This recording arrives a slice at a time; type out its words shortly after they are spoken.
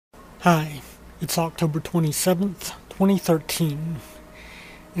Hi, it's October 27th, 2013,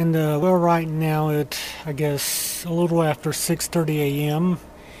 and well, right now I guess, a little after 6:30 a.m.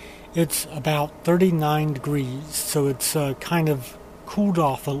 It's about 39 degrees, so it's kind of cooled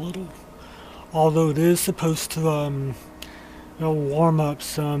off a little. Although it is supposed to warm up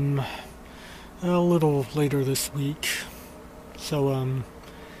some a little later this week. So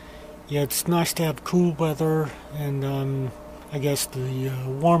yeah, it's nice to have cool weather, and I guess the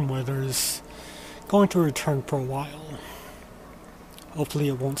warm weather is going to return for a while. Hopefully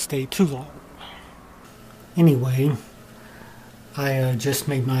it won't stay too long. Anyway, I just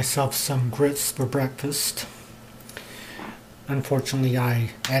made myself some grits for breakfast. Unfortunately, I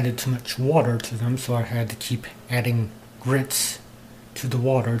added too much water to them, so I had to keep adding grits to the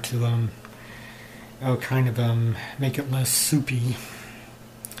water to kind of make it less soupy.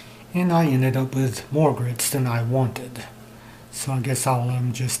 And I ended up with more grits than I wanted. So I guess I'll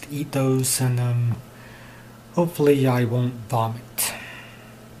just eat those, and hopefully I won't vomit.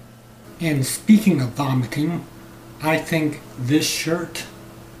 And speaking of vomiting, I think this shirt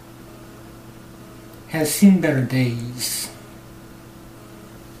has seen better days.